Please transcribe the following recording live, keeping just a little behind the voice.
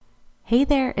Hey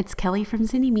there, it's Kelly from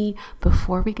Zynnyme.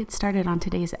 Before we get started on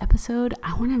today's episode,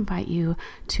 I want to invite you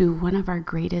to one of our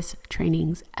greatest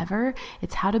trainings ever.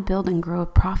 It's how to build and grow a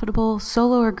profitable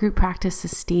solo or group practice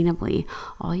sustainably.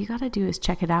 All you got to do is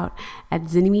check it out at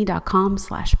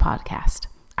zynnyme.com/podcast.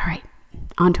 All right,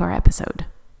 on to our episode.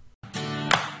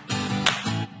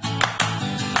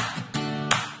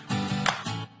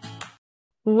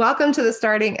 Welcome to the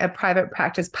Starting a Private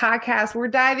Practice podcast. We're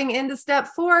diving into step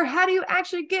 4. How do you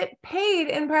actually get paid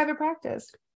in private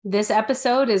practice? This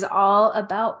episode is all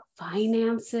about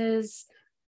finances.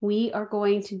 We are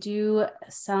going to do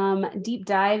some deep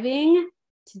diving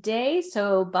today,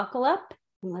 so buckle up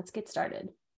and let's get started.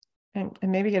 And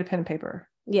maybe get a pen and paper.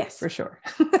 Yes. For sure.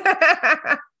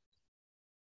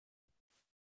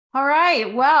 All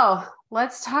right. Well,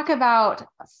 let's talk about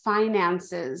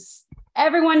finances.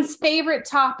 Everyone's favorite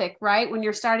topic, right? When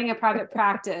you're starting a private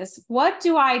practice, what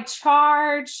do I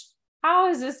charge? How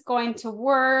is this going to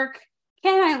work?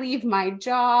 Can I leave my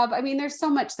job? I mean, there's so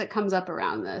much that comes up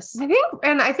around this.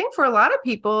 I think for a lot of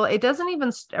people, it doesn't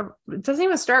even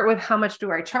start with how much do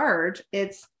I charge.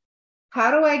 It's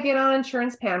how do I get on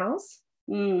insurance panels?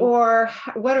 Or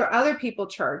what are other people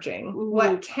charging? Mm-hmm.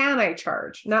 What can I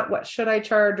charge? Not what should I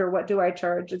charge or what do I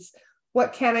charge? It's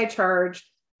what can I charge?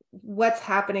 What's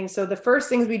happening. So the first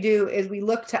things we do is we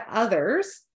look to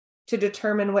others to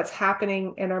determine what's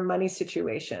happening in our money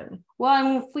situation. Well,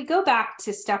 and if we go back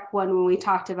to step 1, when we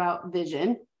talked about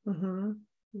vision,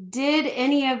 did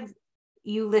any of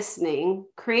you listening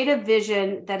create a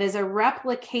vision that is a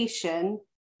replication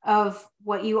of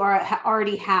what you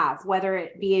already have, whether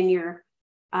it be in your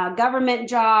government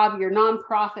job, your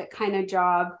nonprofit kind of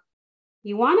job?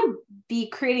 You want to be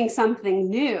creating something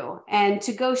new, and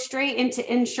to go straight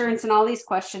into insurance and all these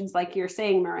questions, like you're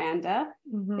saying, Miranda,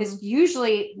 is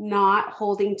usually not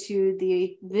holding to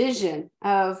the vision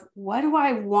of what do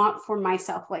I want for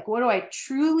myself? Like, what do I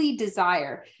truly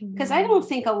desire? Because I don't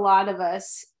think a lot of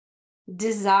us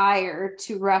desire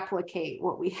to replicate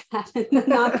what we have in the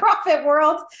nonprofit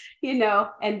world,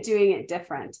 and doing it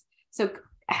different. So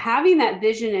having that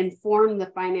vision inform the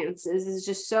finances is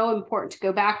just so important to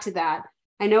go back to that.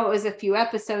 I know it was a few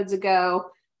episodes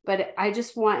ago, but I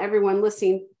just want everyone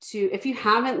listening to, if you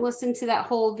haven't listened to that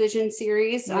whole vision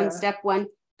series on step 1,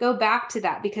 go back to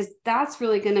that, because that's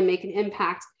really going to make an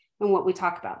impact on what we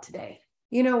talk about today.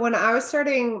 When I was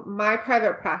starting my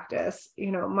private practice,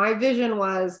 my vision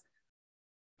was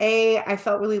A, I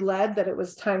felt really led that it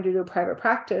was time to do a private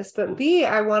practice, but B,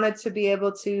 I wanted to be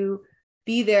able to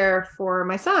be there for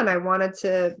my son. I wanted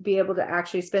to be able to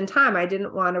actually spend time. I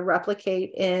didn't want to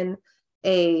replicate in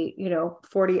a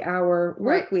 40-hour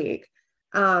work week.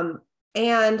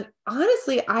 And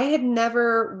honestly, I had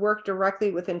never worked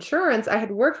directly with insurance. I had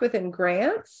worked within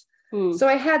grants. So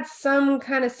I had some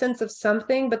kind of sense of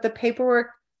something, but the paperwork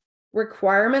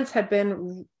requirements had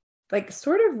been like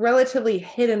sort of relatively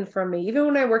hidden from me. Even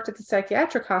when I worked at the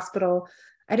psychiatric hospital,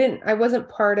 I wasn't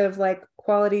part of like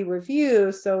quality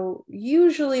review. So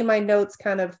usually my notes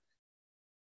kind of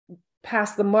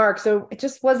passed the mark. So it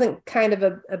just wasn't kind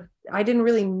of I didn't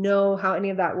really know how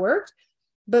any of that worked.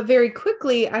 But very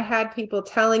quickly I had people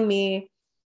telling me,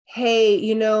 hey,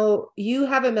 you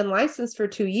haven't been licensed for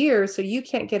 2 years, so you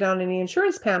can't get on any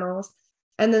insurance panels.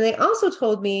 And then they also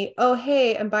told me, oh,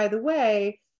 hey, and by the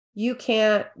way, if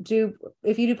you do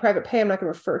private pay, I'm not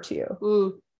going to refer to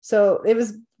you. So it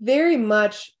was very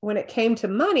much, when it came to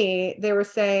money, they were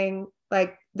saying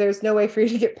like, there's no way for you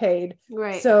to get paid.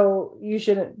 Right. So you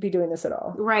shouldn't be doing this at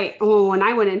all. Right. Well, when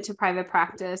I went into private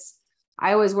practice,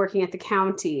 I was working at the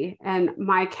county, and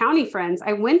my county friends,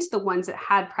 I went to the ones that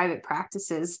had private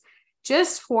practices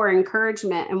just for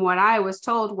encouragement. And what I was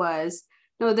told was,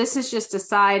 no, this is just a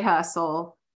side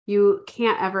hustle. You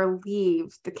can't ever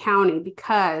leave the county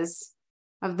because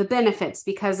of the benefits,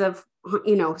 because of,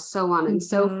 so on and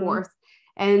so forth.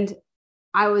 And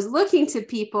I was looking to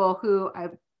people who I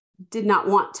did not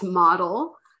want to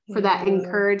model for that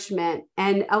encouragement.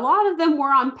 And a lot of them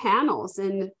were on panels.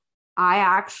 And I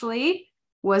actually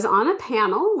was on a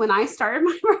panel when I started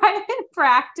my private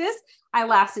practice. I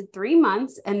lasted 3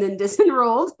 months and then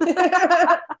disenrolled.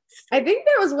 I think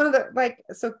that was one of the,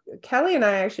 so Kelly and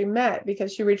I actually met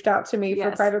because she reached out to me for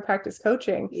private practice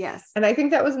coaching. Yes. And I think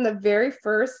that was in the very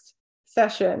first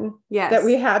session that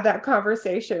we had that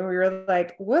conversation. We were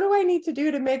like, what do I need to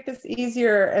do to make this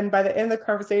easier? And by the end of the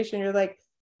conversation, you're like,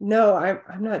 no,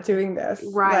 I'm not doing this.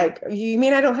 Right. Like, you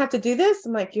mean I don't have to do this?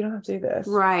 I'm like, you don't have to do this.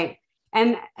 Right.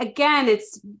 And again,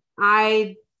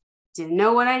 I didn't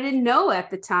know what I didn't know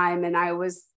at the time. And I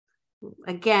was,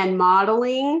 again,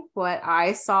 modeling what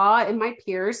I saw in my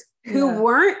peers who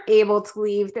weren't able to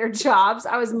leave their jobs.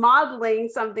 I was modeling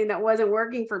something that wasn't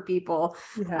working for people.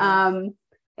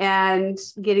 And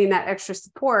getting that extra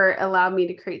support allowed me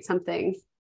to create something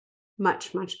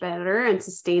much, much better and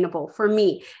sustainable for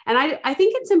me. And I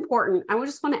think it's important. I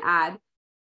just want to add,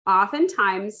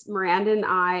 oftentimes Miranda and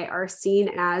I are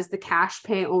seen as the cash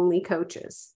pay only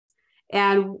coaches.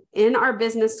 And in our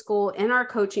business school, in our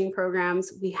coaching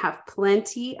programs, we have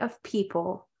plenty of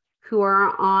people who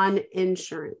are on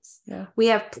insurance. We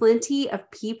have plenty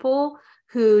of people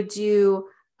who do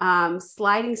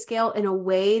sliding scale in a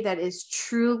way that is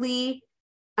truly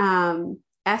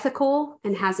ethical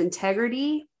and has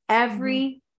integrity.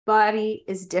 Everybody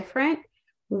is different.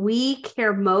 We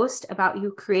care most about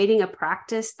you creating a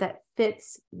practice that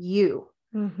fits you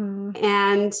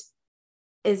and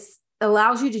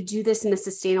allows you to do this in a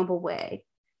sustainable way.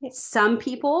 Some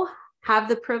people have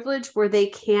the privilege where they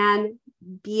can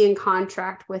be in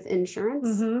contract with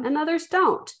insurance and others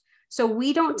don't. So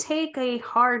we don't take a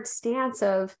hard stance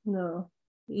of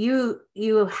you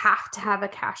have to have a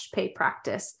cash pay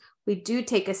practice. We do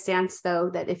take a stance though,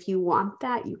 that if you want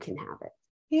that, you can have it.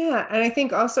 Yeah. And I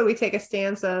think also we take a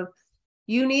stance of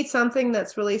you need something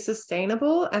that's really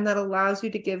sustainable and that allows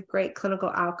you to give great clinical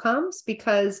outcomes,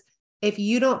 because if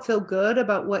you don't feel good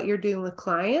about what you're doing with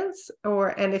clients,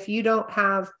 and if you don't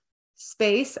have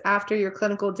space after your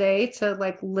clinical day to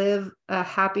like live a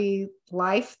happy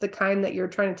life, the kind that you're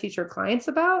trying to teach your clients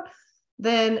about,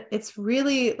 then it's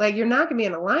really like, you're not going to be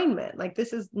in alignment. Like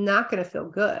this is not going to feel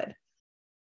good.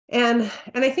 And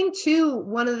I think too,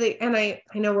 and I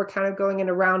know we're kind of going in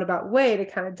a roundabout way to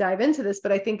kind of dive into this,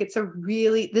 but I think it's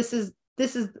this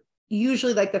is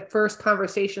usually like the first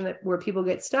conversation where people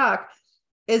get stuck,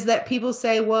 is that people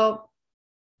say, well,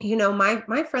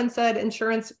 my friend said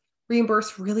insurance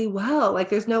reimbursed really well. Like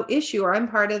there's no issue. Or I'm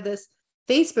part of this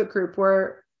Facebook group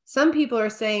where some people are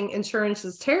saying insurance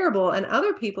is terrible and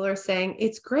other people are saying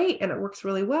it's great and it works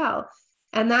really well.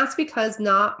 And that's because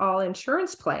not all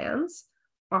insurance plans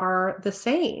are the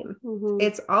same.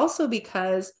 It's also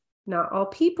because not all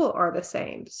people are the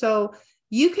same. So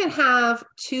you can have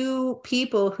two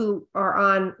people who are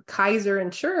on Kaiser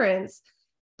insurance,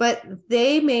 but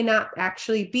they may not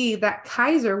actually be that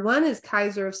Kaiser. One is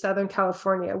Kaiser of Southern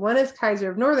California. One is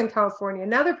Kaiser of Northern California.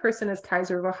 Another person is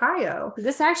Kaiser of Ohio.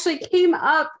 This actually came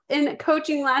up in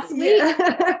coaching last week.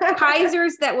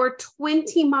 Kaisers that were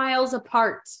 20 miles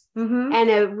apart and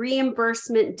a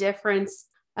reimbursement difference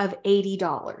of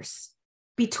 $80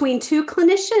 between two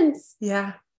clinicians.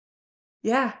 Yeah.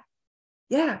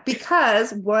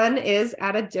 Because one is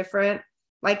at a different,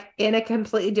 like in a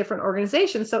completely different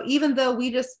organization. So even though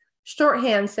we just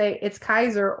shorthand say it's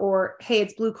Kaiser, or hey,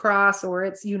 it's Blue Cross, or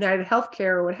it's United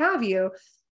Healthcare, or what have you,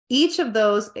 each of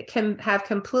those can have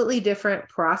completely different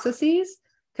processes,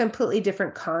 completely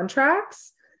different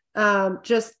contracts,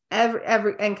 just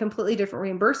every and completely different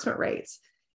reimbursement rates.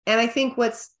 And I think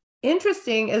what's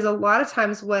interesting is a lot of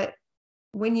times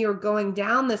when you're going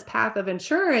down this path of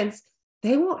insurance,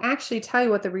 they won't actually tell you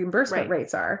what the reimbursement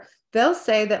rates are. They'll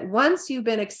say that once you've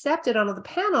been accepted onto the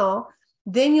panel,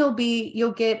 then you'll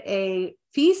get a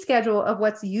fee schedule of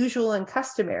what's usual and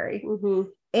customary.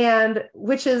 And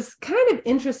which is kind of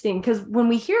interesting, because when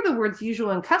we hear the words usual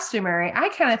and customary, I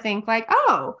kind of think like,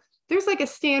 oh, there's like a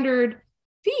standard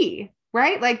fee,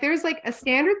 right? Like there's like a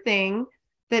standard thing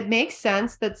that makes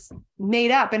sense, that's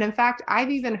made up. And in fact,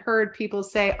 I've even heard people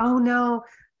say, oh no,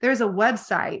 there's a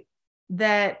website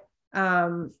that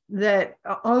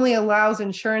only allows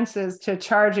insurances to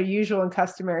charge a usual and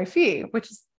customary fee,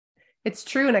 it's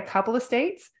true in a couple of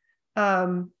states,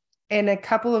 in a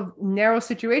couple of narrow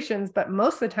situations, but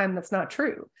most of the time that's not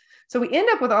true. So we end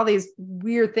up with all these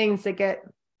weird things that get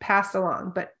passed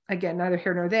along, but again, neither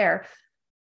here nor there.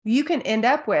 You can end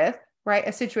up with, right,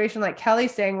 a situation like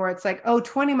Kelly's saying, where it's like,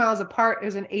 20 miles apart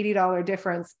is an $80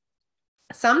 difference.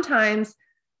 Sometimes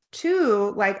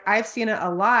too, like I've seen it a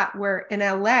lot where in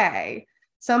LA,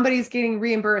 somebody's getting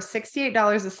reimbursed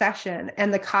 $68 a session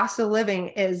and the cost of living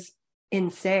is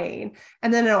insane.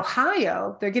 And then in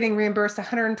Ohio, they're getting reimbursed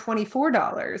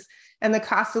 $124 and the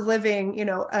cost of living,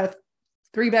 a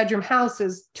 3-bedroom house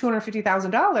is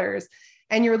 $250,000.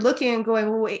 And you're looking and going,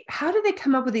 well, wait, how did they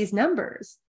come up with these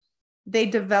numbers? They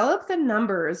develop the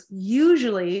numbers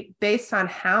usually based on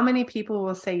how many people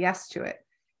will say yes to it,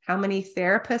 how many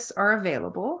therapists are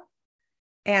available,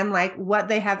 and like what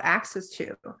they have access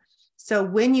to. So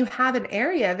when you have an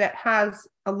area that has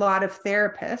a lot of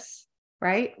therapists,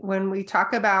 right? When we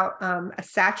talk about a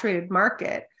saturated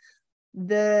market,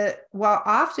 while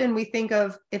often we think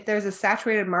of if there's a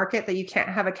saturated market that you can't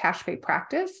have a cash pay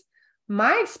practice,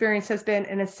 my experience has been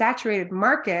in a saturated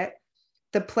market,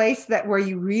 the place that where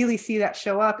you really see that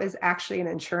show up is actually in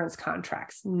insurance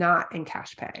contracts, not in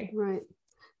cash pay. Right.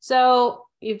 So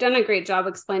you've done a great job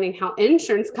explaining how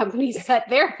insurance companies set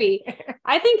their fee.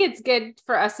 I think it's good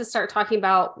for us to start talking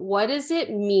about what does it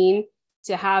mean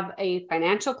to have a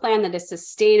financial plan that is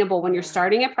sustainable when you're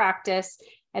starting a practice,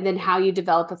 and then how you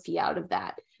develop a fee out of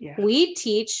that. Yeah. We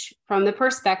teach from the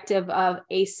perspective of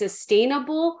a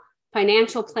sustainable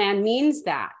financial plan means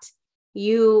that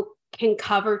you can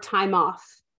cover time off.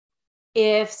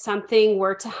 If something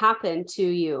were to happen to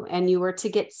you and you were to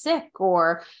get sick,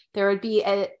 or there would be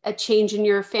a change in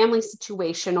your family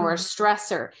situation or a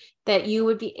stressor, that you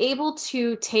would be able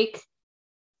to take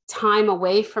time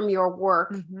away from your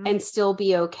work and still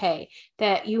be okay,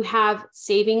 that you have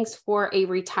savings for a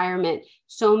retirement.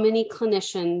 So many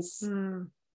clinicians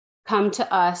come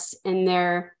to us in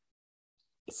their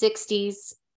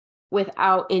 60s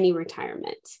without any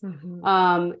retirement.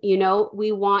 You know,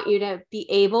 we want you to be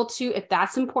able to, if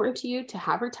that's important to you, to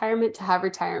have retirement,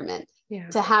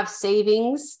 to have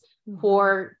savings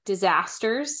for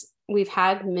disasters. We've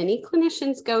had many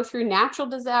clinicians go through natural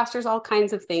disasters, all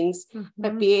kinds of things,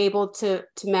 but be able to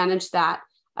manage that.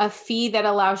 A fee that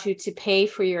allows you to pay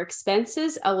for your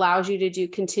expenses, allows you to do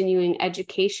continuing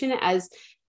education as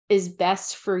is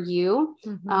best for you.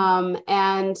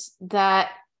 And that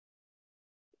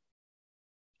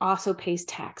also pays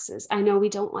taxes. I know we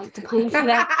don't like to plan for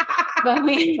that, but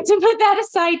we need to put that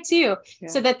aside too,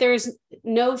 so that there's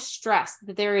no stress,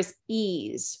 that there is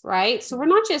ease, right? So we're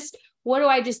not just, what do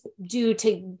I just do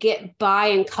to get by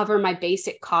and cover my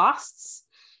basic costs?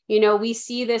 You know, we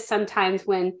see this sometimes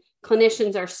when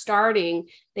clinicians are starting,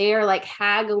 they are like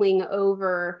haggling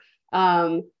over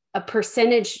a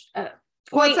percentage.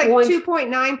 Well, it's like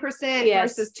 2.9%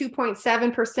 versus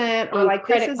 2.7%, or like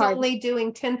this is only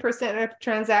doing 10% of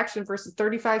transaction versus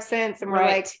 35 cents. And we're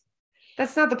like,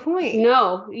 that's not the point.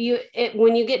 No,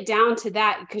 when you get down to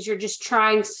that, because you're just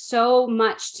trying so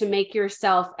much to make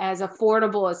yourself as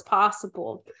affordable as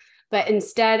possible. But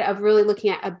instead of really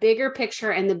looking at a bigger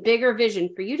picture and the bigger vision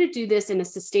for you to do this in a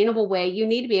sustainable way, you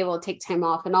need to be able to take time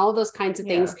off and all of those kinds of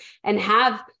things, and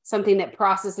have something that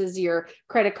processes your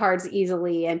credit cards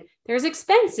easily. And there's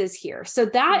expenses here. So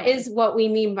that is what we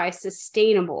mean by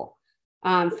sustainable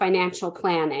financial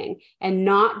planning, and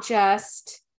not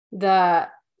just the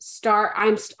start.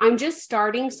 I'm just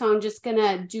starting, so I'm just going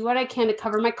to do what I can to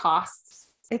cover my costs.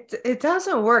 It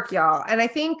doesn't work, y'all. And I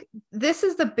think this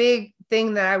is the big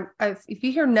thing that if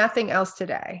you hear nothing else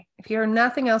today,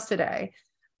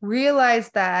 realize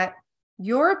that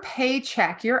your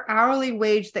paycheck, your hourly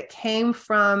wage that came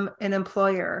from an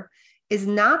employer is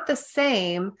not the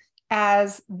same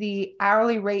as the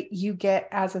hourly rate you get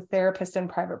as a therapist in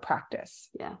private practice.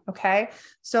 Yeah. Okay.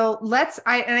 So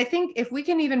I think if we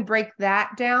can even break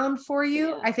that down for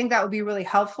you, I think that would be really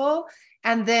helpful.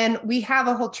 And then we have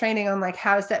a whole training on like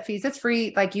how to set fees. It's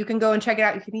free. Like you can go and check it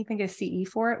out. You can even get a CE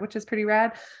for it, which is pretty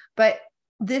rad. But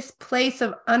this place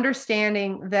of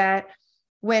understanding that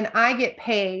when I get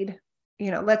paid, you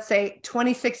know, let's say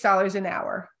 $26 an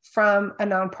hour from a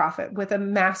nonprofit with a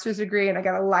master's degree, and I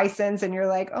got a license, and you're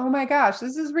like, oh my gosh,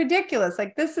 this is ridiculous.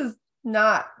 Like, this is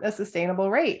not a sustainable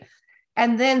rate.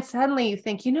 And then suddenly you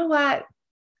think, you know what?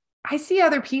 I see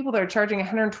other people that are charging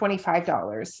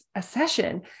 $125 a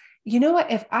session. You know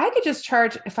what? If I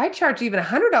charge even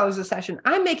 $100 a session,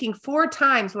 I'm making 4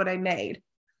 times what I made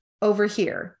over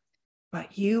here.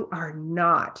 But you are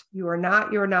not.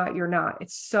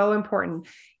 It's so important.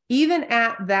 Even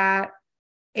at that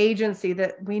agency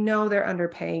that we know they're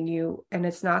underpaying you and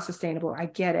it's not sustainable. I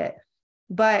get it.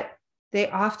 But they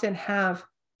often have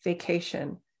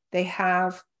vacation. They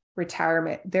have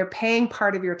retirement. They're paying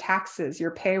part of your taxes,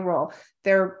 your payroll.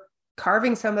 They're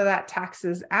carving some of that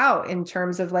taxes out in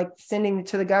terms of like sending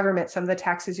to the government some of the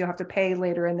taxes you'll have to pay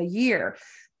later in the year.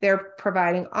 They're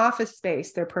providing office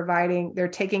space. They're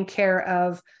taking care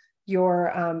of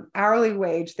your hourly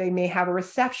wage. They may have a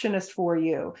receptionist for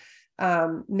you.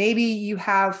 Maybe you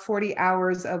have 40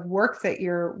 hours of work that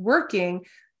you're working,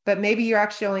 but maybe you're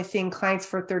actually only seeing clients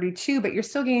for 32, but you're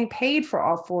still getting paid for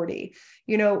all 40,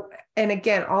 you know. And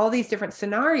again, all these different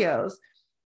scenarios,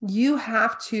 you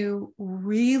have to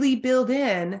really build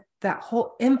in that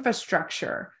whole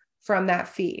infrastructure from that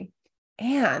fee.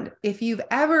 And if you've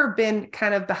ever been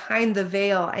kind of behind the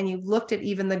veil and you've looked at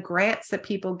even the grants that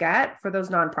people get for those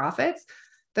nonprofits,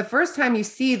 the first time you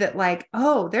see that, like,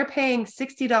 oh, they're paying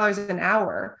 $60 an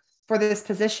hour for this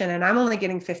position and I'm only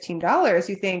getting $15,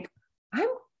 you think, I'm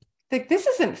like, this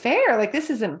isn't fair. Like,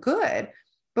 this isn't good.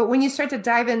 But when you start to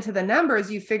dive into the numbers,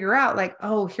 you figure out like,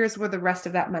 oh, here's where the rest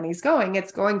of that money's going.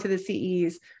 It's going to the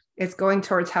CEs. it's going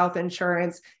towards health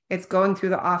insurance, it's going through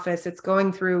the office, it's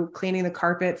going through cleaning the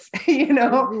carpets,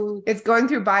 it's going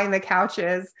through buying the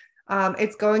couches.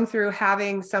 It's going through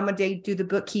having somebody do the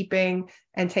bookkeeping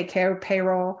and take care of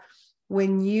payroll.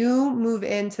 When you move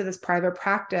into this private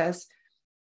practice,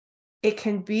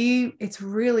 it's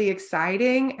really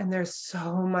exciting. And there's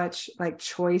so much like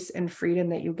choice and freedom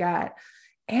that you get.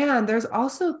 And there's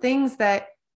also things that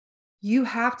you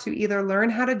have to either learn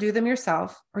how to do them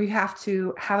yourself, or you have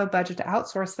to have a budget to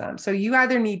outsource them. So you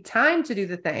either need time to do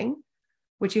the thing,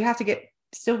 which you have to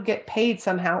still get paid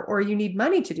somehow, or you need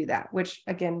money to do that, which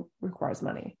again requires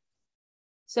money.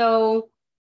 So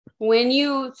when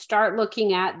you start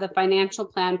looking at the financial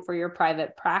plan for your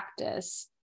private practice,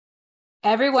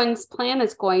 everyone's plan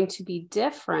is going to be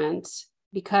different,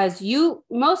 because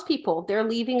most people, they're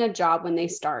leaving a job when they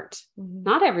start.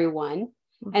 Not everyone.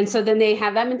 And so then they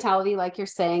have that mentality, like you're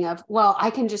saying, of, well, I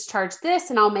can just charge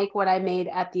this and I'll make what I made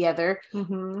at the other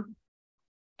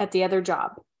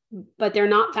job. But they're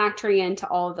not factoring into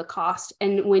all of the cost.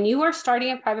 And when you are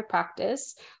starting a private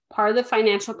practice, part of the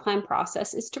financial plan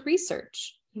process is to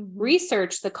research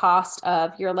the cost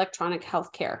of your electronic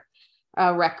healthcare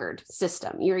record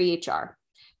system, your EHR.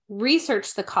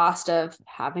 Research the cost of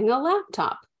having a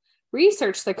laptop.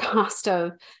 Research the cost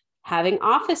of having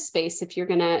office space if you're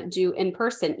going to do in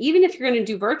person. Even if you're going to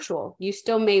do virtual, you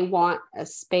still may want a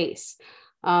space.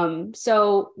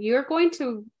 So you're going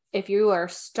to, if you are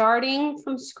starting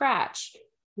from scratch,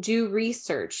 do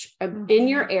research in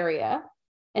your area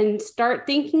and start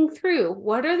thinking through,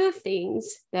 what are the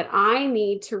things that I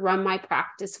need to run my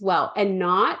practice well, and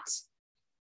not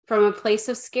from a place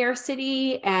of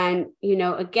scarcity. And,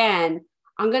 again,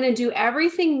 I'm going to do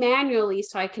everything manually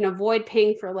so I can avoid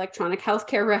paying for electronic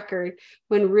healthcare record,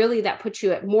 when really that puts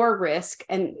you at more risk,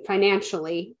 and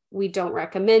financially we don't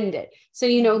recommend it. So,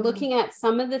 looking at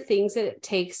some of the things that it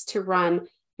takes to run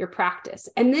your practice.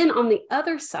 And then on the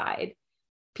other side,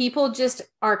 people just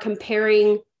are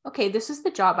comparing, okay, this is the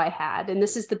job I had, and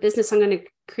this is the business I'm going to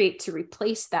create to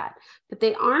replace that. But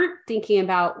they aren't thinking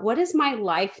about, what does my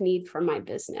life need from my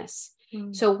business?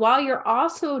 So while you're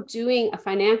also doing a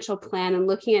financial plan and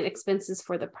looking at expenses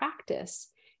for the practice,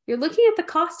 you're looking at the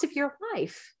cost of your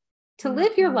life, to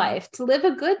live your life, to live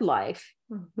a good life.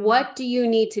 What do you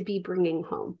need to be bringing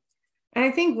home? And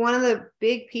I think one of the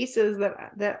big pieces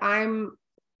that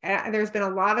there's been a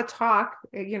lot of talk,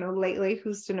 lately,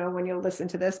 who's to know when you'll listen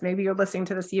to this, maybe you're listening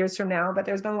to this years from now, but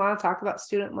there's been a lot of talk about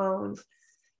student loans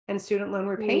and student loan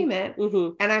repayment.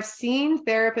 And I've seen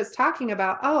therapists talking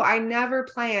about, oh, I never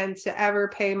planned to ever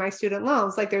pay my student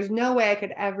loans. Like, there's no way I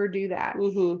could ever do that.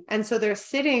 And so they're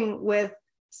sitting with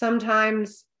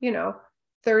sometimes, $30,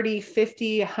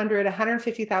 $50, $100,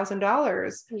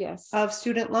 $150,000 of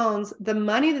student loans, the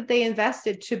money that they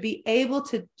invested to be able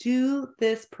to do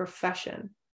this profession.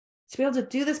 And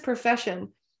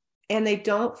they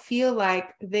don't feel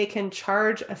like they can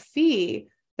charge a fee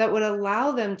that would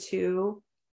allow them to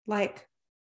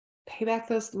pay back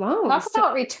those loans. Talk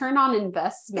about return on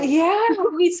investment. Yeah.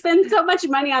 We spend so much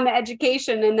money on the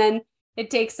education, and then it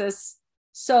takes us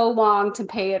so long to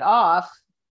pay it off.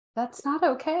 That's not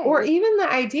okay. Or even the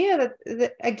idea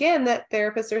that again, that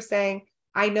therapists are saying,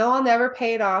 I know I'll never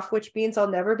pay it off, which means I'll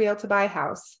never be able to buy a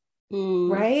house.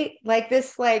 Right?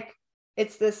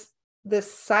 It's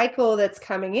this cycle that's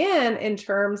coming in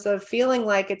terms of feeling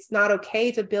like it's not okay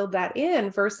to build that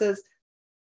in, versus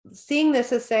seeing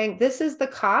this as saying, this is the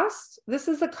cost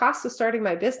of starting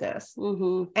my business.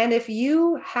 And if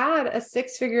you had a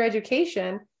 6-figure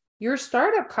education, your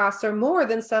startup costs are more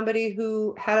than somebody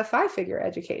who had a 5-figure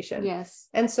education. Yes.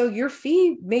 And so your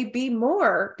fee may be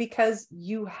more because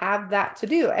you have that to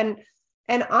do. And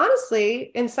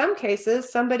honestly, in some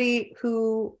cases, somebody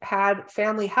who had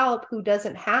family help, who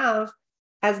doesn't have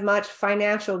as much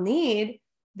financial need,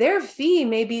 their fee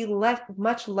may be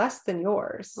much less than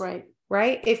yours.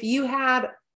 Right? If you had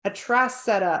a trust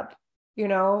set up,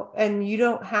 and you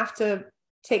don't have to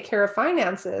take care of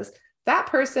finances, that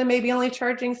person may be only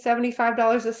charging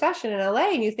 $75 a session in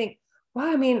LA. And you think,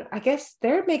 well, I guess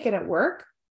they're making it work.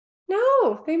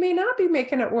 No, they may not be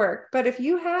making it work. But if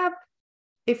your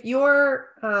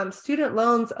student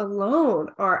loans alone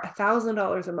are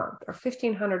 $1,000 a month or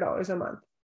 $1,500 a month,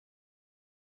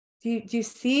 do you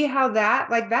see how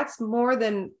that's more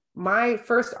than my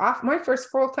first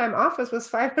full-time office was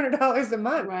 $500 a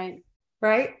month.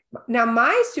 Right. Now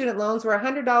my student loans were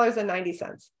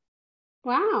 $100.90.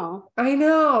 Wow. I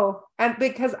know. And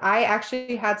because I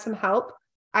actually had some help,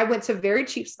 I went to very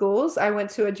cheap schools. I went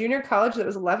to a junior college that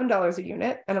was $11 a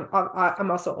unit. And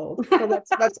I'm also old. So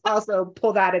let's also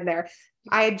pull that in there.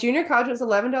 I had junior college, it was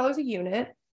 $11 a unit.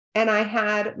 And I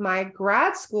had my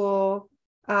grad school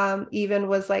even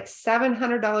was like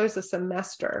 $700 a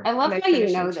semester. I love how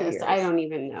you know this. Years. I don't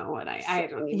even know what I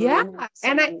don't even yeah. know.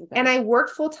 And I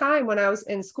worked full time when I was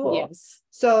in school. Yes.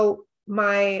 So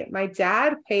my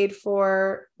dad paid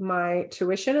for my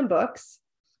tuition and books.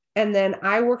 And then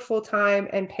I worked full time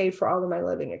and paid for all of my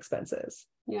living expenses.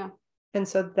 Yeah. And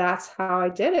so that's how I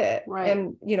did it. Right.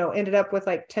 And, ended up with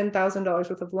like $10,000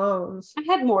 worth of loans. I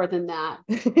had more than that.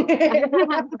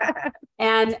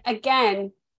 And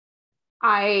again,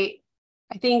 I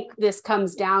think this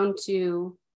comes down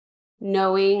to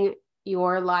knowing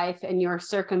your life and your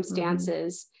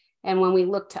circumstances. Mm-hmm. And when we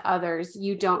look to others,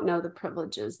 you don't know the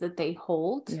privileges that they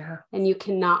hold. Yeah. And you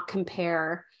cannot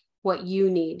compare what you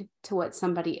need to what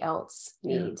somebody else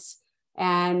needs.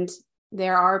 Yeah. And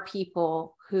there are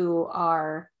people who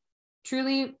are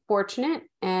truly fortunate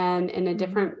and in a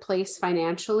different place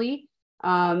financially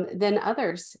than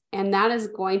others. And that is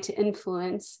going to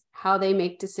influence how they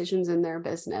make decisions in their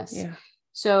business. Yeah.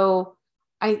 So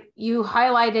you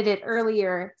highlighted it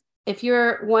earlier. If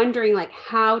you're wondering like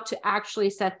how to actually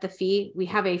set the fee, we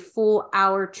have a full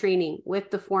hour training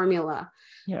with the formula.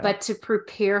 Yeah. But to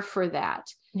prepare for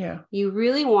that, you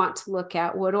really want to look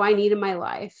at, what do I need in my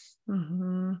life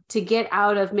to get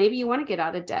out of, maybe you want to get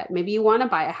out of debt. Maybe you want to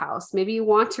buy a house. Maybe you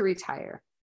want to retire.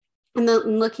 And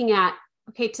then looking at,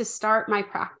 okay, to start my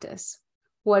practice,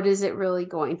 what is it really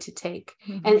going to take?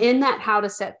 Mm-hmm. And in that how to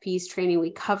set fees training,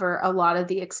 we cover a lot of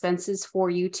the expenses for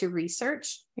you to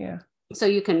research. Yeah. So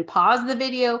you can pause the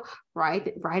video,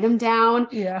 write them down,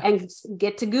 and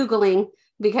get to Googling,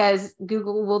 because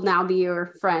Google will now be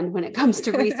your friend when it comes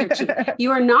to researching.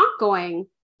 You are not going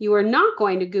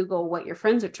to Google what your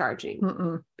friends are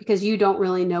charging because you don't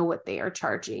really know what they are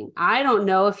charging. I don't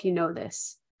know if you know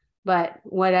this, but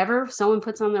whatever someone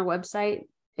puts on their website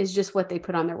is just what they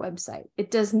put on their website. It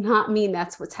does not mean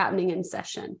that's what's happening in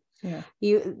session. Yeah.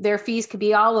 Their fees could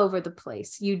be all over the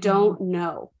place. You don't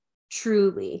know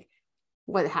truly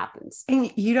what happens.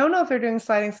 And you don't know if they're doing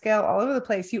sliding scale all over the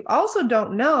place. You also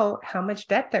don't know how much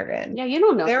debt they're in. Yeah, you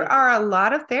don't know. There are a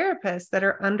lot of therapists that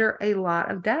are under a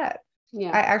lot of debt. Yeah.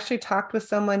 I actually talked with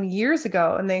someone years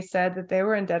ago and they said that they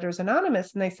were in Debtors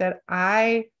Anonymous, and they said,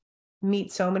 I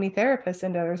meet so many therapists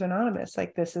in Debtors Anonymous.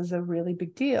 Like, this is a really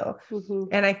big deal. Mm-hmm.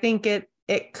 And I think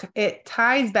it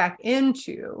ties back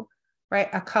into, right,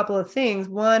 a couple of things.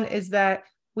 One is that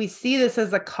we see this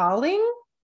as a calling,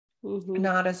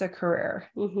 not as a career.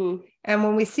 Mm-hmm. And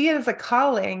when we see it as a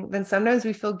calling, then sometimes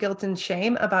we feel guilt and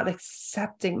shame about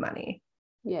accepting money.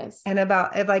 Yes. And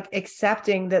about like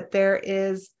accepting that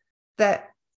that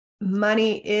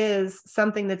money is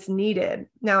something that's needed.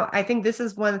 Now, I think this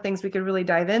is one of the things we could really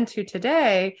dive into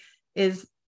today is,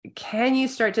 can you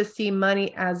start to see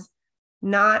money as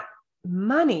not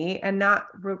money and not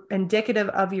indicative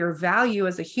of your value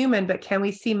as a human, but can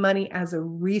we see money as a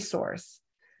resource?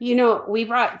 We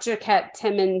brought Jaquette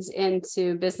Timmons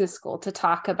into business school to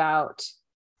talk about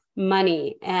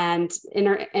money and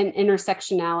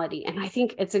intersectionality. And I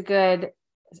think it's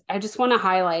I just want to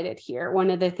highlight it here. One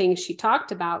of the things she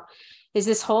talked about is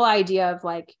this whole idea of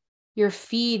like, your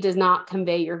fee does not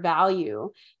convey your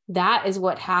value. That is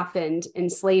what happened in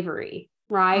slavery,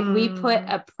 right? We put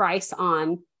a price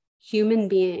on human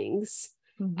beings.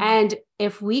 Mm-hmm. And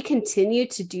if we continue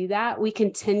to do that, we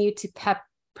continue to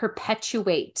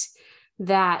perpetuate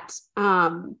that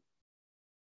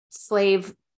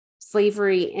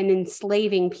slavery and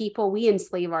enslaving people. We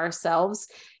enslave ourselves.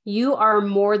 You are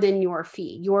more than your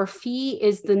fee. Your fee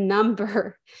is the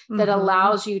number that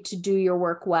allows you to do your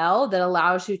work well, that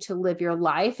allows you to live your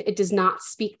life. It does not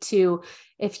speak to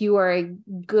if you are a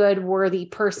good, worthy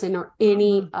person or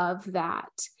any of that.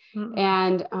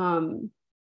 And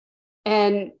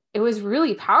it was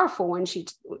really powerful when she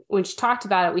talked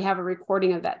about it. We have a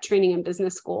recording of that training in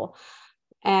business school.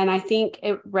 And I think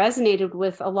it resonated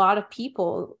with a lot of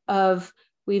people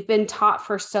we've been taught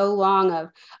for so long of,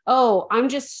 oh, I'm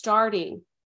just starting.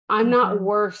 I'm not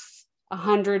worth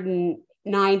 $190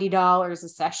 a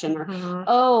session, or,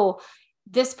 oh,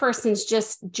 this person's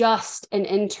just an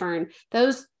intern.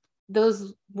 Those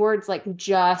words like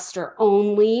just or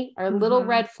only are little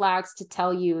red flags to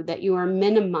tell you that you are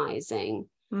minimizing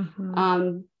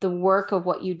the work of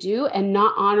what you do and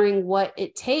not honoring what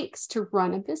it takes to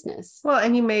run a business. Well,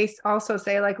 and you may also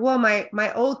say like, well,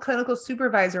 my old clinical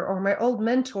supervisor or my old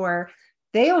mentor,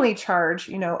 they only charge,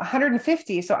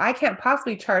 $150. So I can't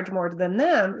possibly charge more than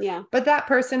them. Yeah. But that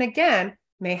person, again,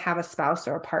 may have a spouse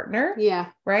or a partner. Yeah.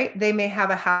 Right. They may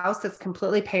have a house that's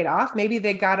completely paid off. Maybe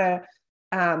they got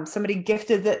somebody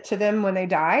gifted it to them when they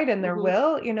died in their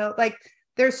will, like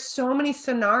there's so many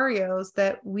scenarios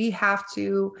that we have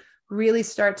to really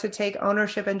start to take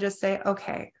ownership and just say,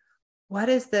 okay, what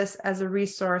is this as a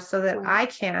resource so that I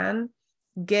can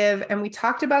give? And we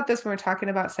talked about this when we're talking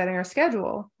about setting our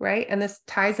schedule, right? And this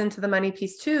ties into the money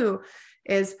piece too,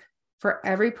 is for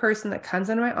every person that comes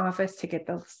into my office to get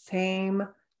the same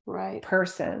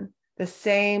person, the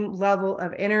same level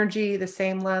of energy, the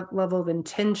same level of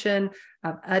intention,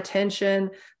 of attention,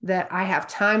 that I have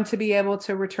time to be able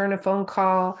to return a phone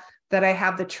call, that I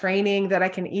have the training, that I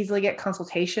can easily get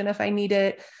consultation if I need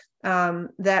it,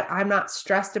 that I'm not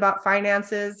stressed about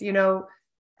finances. You know,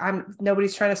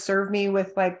 nobody's trying to serve me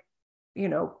with like, you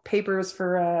know, papers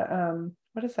for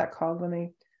what is that called when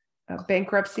they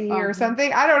bankruptcy or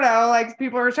something? I don't know. Like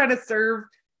people are trying to serve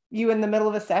you in the middle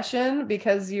of a session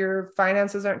because your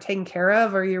finances aren't taken care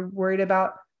of, or you're worried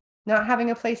about not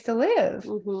having a place to live.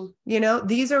 You know,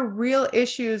 these are real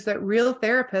issues that real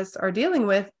therapists are dealing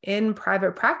with in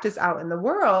private practice out in the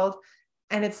world.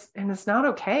 And it's not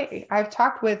okay. I've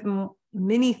talked with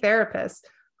many therapists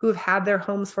who have had their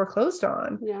homes foreclosed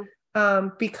on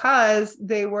because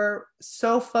they were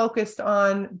so focused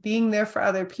on being there for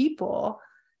other people,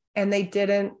 and they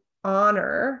didn't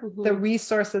honor the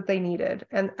resource that they needed.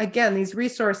 And again, these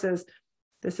resources,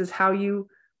 this is how you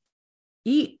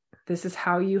eat. This is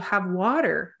how you have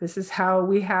water. This is how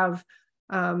we have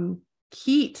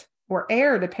heat or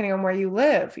air, depending on where you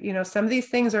live. You know, some of these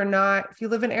things are not, if you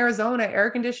live in Arizona, air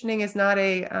conditioning is not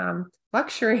a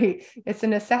luxury, it's a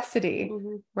necessity,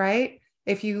 right?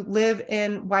 If you live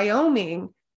in Wyoming,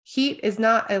 heat is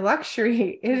not a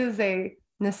luxury, it is a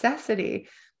necessity.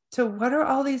 So what are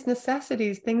all these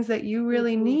necessities, things that you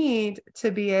really need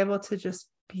to be able to just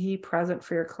be present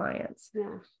for your clients?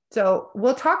 So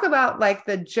we'll talk about like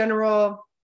the general,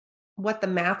 what the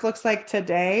math looks like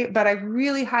today, but I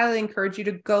really highly encourage you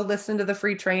to go listen to the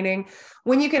free training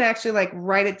when you can actually like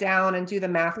write it down and do the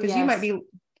math, because you might be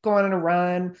going on a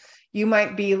run, you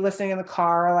might be listening in the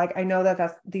car. Like I know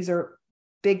that these are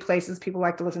big places people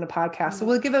like to listen to podcasts. So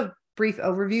we'll give a brief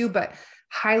overview, but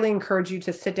highly encourage you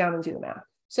to sit down and do the math.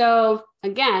 So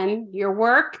again, your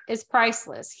work is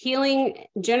priceless. Healing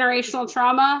generational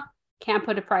trauma, can't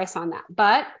put a price on that,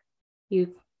 but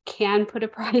you can put a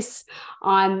price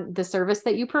on the service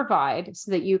that you provide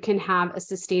so that you can have a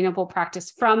sustainable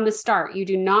practice from the start. You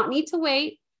do not need to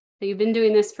wait. So you've been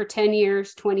doing this for 10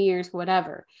 years, 20 years,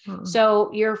 whatever.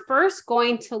 So you're first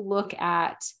going to look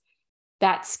at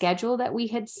that schedule that we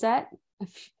had set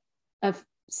a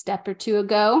step or two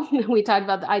ago. We talked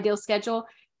about the ideal schedule.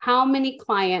 How many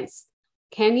clients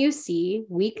can you see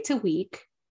week to week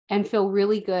and feel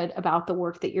really good about the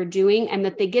work that you're doing, and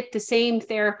that they get the same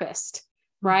therapist,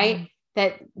 right?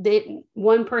 That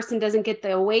one person doesn't get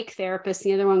the awake therapist,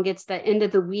 the other one gets the end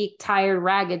of the week, tired,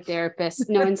 ragged therapist.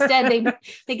 No, instead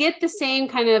they get the same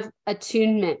kind of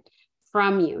attunement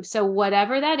from you. So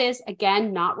whatever that is,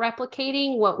 again, not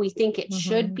replicating what we think it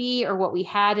should be or what we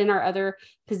had in our other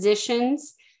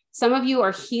positions. Some of you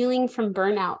are healing from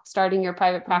burnout, starting your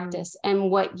private practice,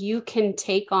 and what you can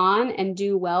take on and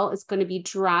do well is going to be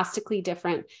drastically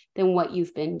different than what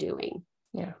you've been doing.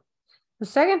 Yeah. The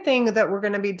second thing that we're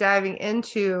going to be diving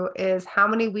into is how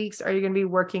many weeks are you going to be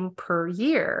working per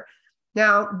year?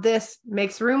 Now, this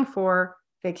makes room for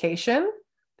vacation.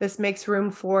 This makes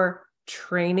room for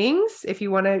trainings. If you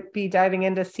want to be diving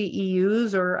into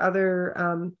CEUs or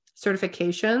other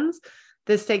certifications,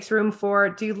 this takes room for,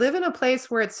 do you live in a place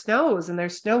where it snows and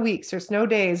there's snow weeks or snow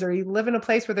days, or you live in a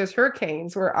place where there's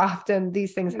hurricanes, where often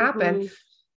these things happen?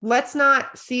 Let's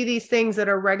not see these things that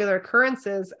are regular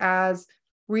occurrences as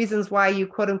reasons why you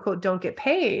quote unquote don't get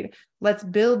paid. Let's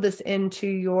build this into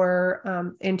your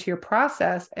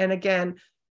process. And again,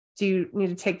 do you need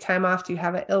to take time off? Do you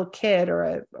have an ill kid or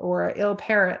an ill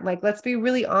parent? Like, let's be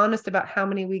really honest about how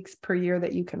many weeks per year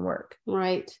that you can work.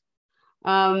 Right.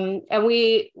 And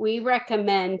we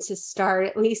recommend to start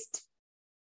at least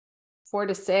 4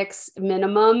 to 6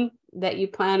 minimum that you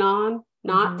plan on,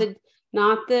 not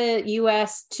the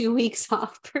US 2 weeks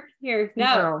off per year.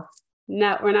 No,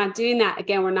 we're not doing that.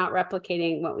 Again, we're not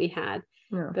replicating what we had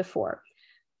before.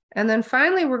 And then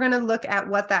finally, we're going to look at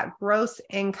what that gross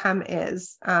income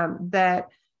is that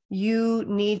you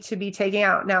need to be taking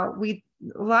out. Now, a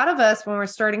lot of us, when we're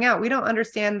starting out, we don't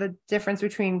understand the difference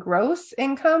between gross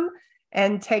income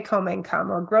and take-home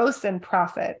income, or gross and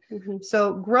profit.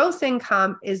 So gross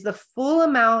income is the full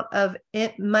amount of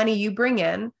money you bring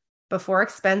in before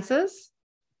expenses,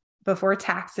 before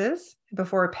taxes,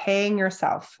 before paying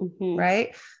yourself,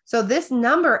 right? So this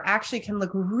number actually can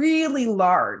look really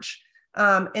large.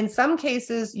 In some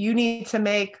cases, you need to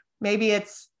make, maybe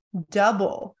it's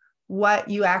double what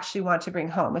you actually want to bring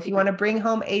home. If you want to bring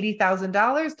home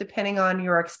 $80,000, depending on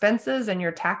your expenses and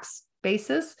your tax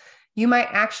basis, you might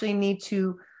actually need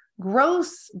to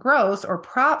gross or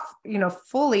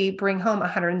fully bring home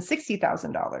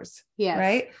 $160,000. Yes.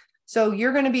 Right. So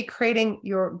you're going to be creating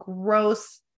your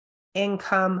gross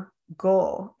income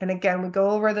goal. And again, we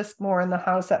go over this more in the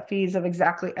How to Set Fees of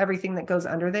exactly everything that goes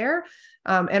under there.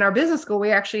 In our business school,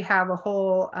 we actually have a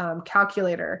whole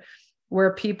calculator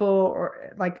where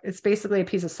it's basically a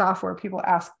piece of software. People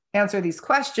answer these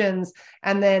questions,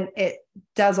 and then it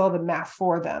does all the math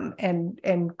for them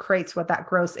and creates what that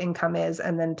gross income is,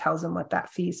 and then tells them what that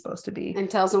fee is supposed to be. And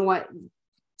tells them what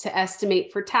to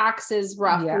estimate for taxes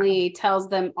roughly, tells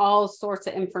them all sorts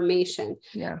of information.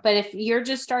 Yeah. But if you're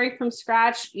just starting from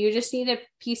scratch, you just need a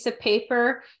piece of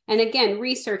paper. And again,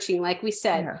 researching, like we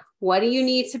said, what do you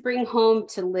need to bring home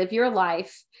to live your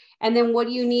life? And then what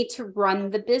do you need to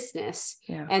run the business?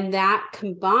 Yeah. And that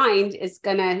combined is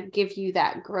going to give you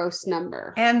that gross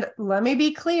number. And let me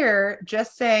be clear,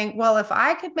 just saying, well, if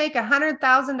I could make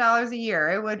 $100,000 a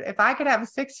year, if I could have a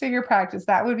 6-figure practice,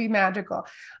 that would be magical.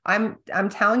 I'm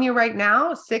telling you right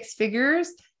now, 6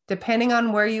 figures, depending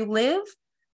on where you live,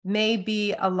 may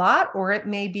be a lot, or it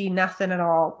may be nothing at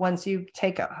all once you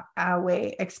take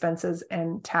away expenses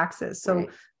and taxes. So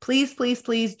please, please,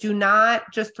 please do not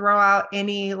just throw out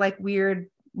any like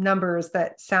weird numbers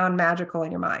that sound magical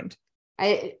in your mind.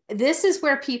 This is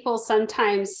where people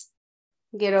sometimes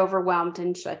get overwhelmed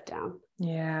and shut down.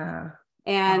 Yeah.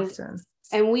 And often.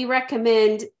 And we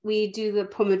recommend we do the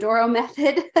Pomodoro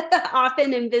method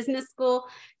often in business school.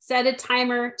 Set a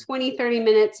timer, 20, 30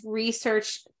 minutes,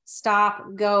 research, stop,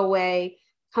 go away,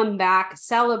 come back,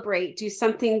 celebrate, do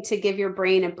something to give your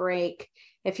brain a break.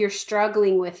 If you're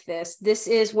struggling with this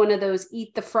is one of those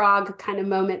eat the frog kind of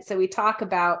moments that we talk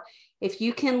about. If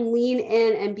you can lean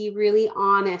in and be really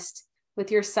honest with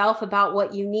yourself about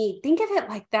what you need, think of it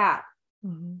like that.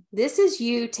 Mm-hmm. This is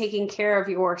you taking care of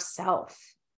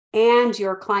yourself and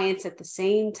your clients at the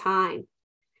same time.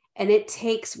 And it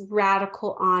takes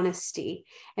radical honesty.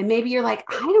 And maybe you're like,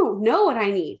 I don't know what I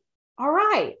need. All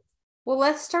right. Well,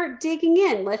 let's start digging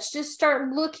in. Let's just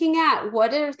start looking at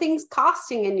what are things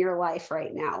costing in your life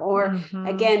right now? Or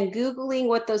again, Googling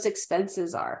what those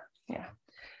expenses are. Yeah.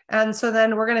 And so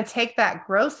then we're going to take that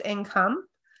gross income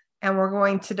and we're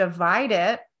going to divide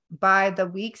it by the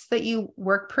weeks that you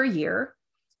work per year.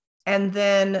 And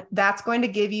then that's going to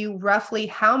give you roughly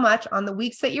how much on the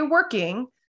weeks that you're working,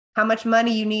 how much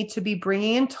money you need to be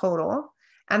bringing in total.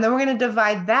 And then we're going to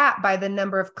divide that by the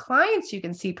number of clients you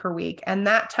can see per week. And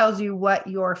that tells you what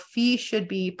your fee should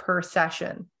be per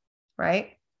session,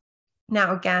 right?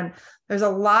 Now, again, there's a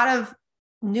lot of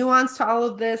nuance to all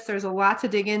of this. There's a lot to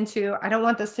dig into. I don't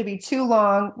want this to be too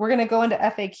long. We're going to go into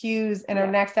FAQs in our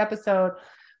next episode,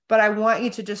 but I want you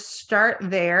to just start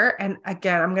there. And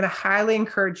again, I'm going to highly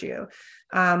encourage you.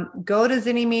 Go to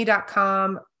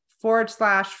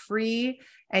zynnyme.com/free,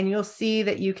 and you'll see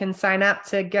that you can sign up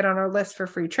to get on our list for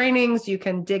free trainings. You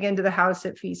can dig into the How to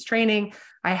Set Fees training.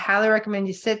 I highly recommend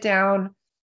you sit down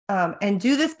and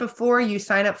do this before you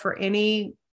sign up for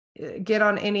get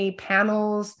on any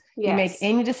panels. You make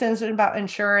any decision about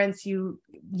insurance. You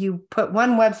put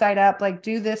one website up, like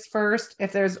do this first.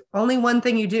 If there's only one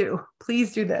thing you do,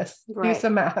 please do this. Do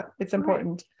some math. It's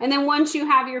important. And then once you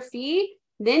have your fee,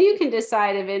 then you can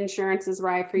decide if insurance is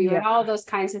right for you and all those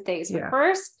kinds of things. But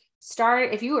first,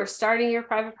 if you are starting your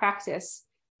private practice,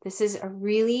 you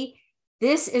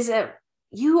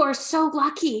are so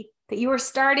lucky that you are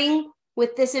starting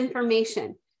with this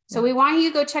information. So we want you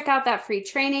to go check out that free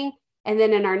training. And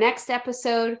then in our next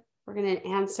episode, we're going to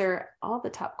answer all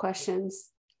the top questions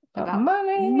about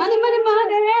money.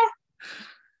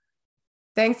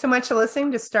 Thanks so much for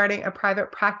listening to Starting a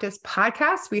Private Practice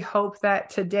podcast. We hope that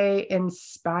today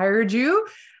inspired you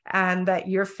and that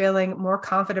you're feeling more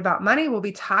confident about money. We'll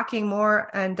be talking more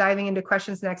and diving into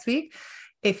questions next week.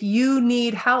 If you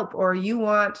need help or you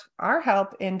want our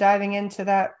help in diving into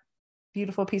that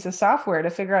beautiful piece of software to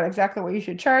figure out exactly what you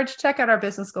should charge, check out our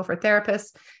business school for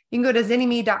therapists. You can go to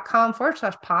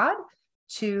zynnyme.com/pod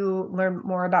to learn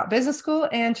more about business school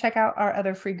and check out our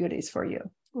other free goodies for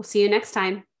you. We'll see you next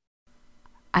time.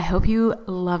 I hope you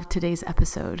loved today's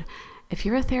episode. If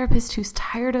you're a therapist who's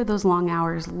tired of those long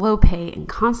hours, low pay, and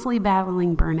constantly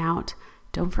battling burnout,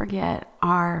 don't forget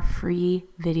our free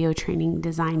video training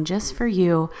designed just for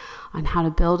you on how to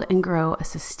build and grow a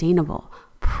sustainable,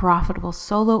 profitable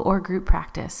solo or group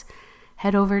practice.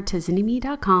 Head over to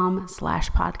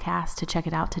zynnyme.com/podcast to check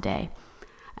it out today.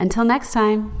 Until next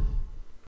time.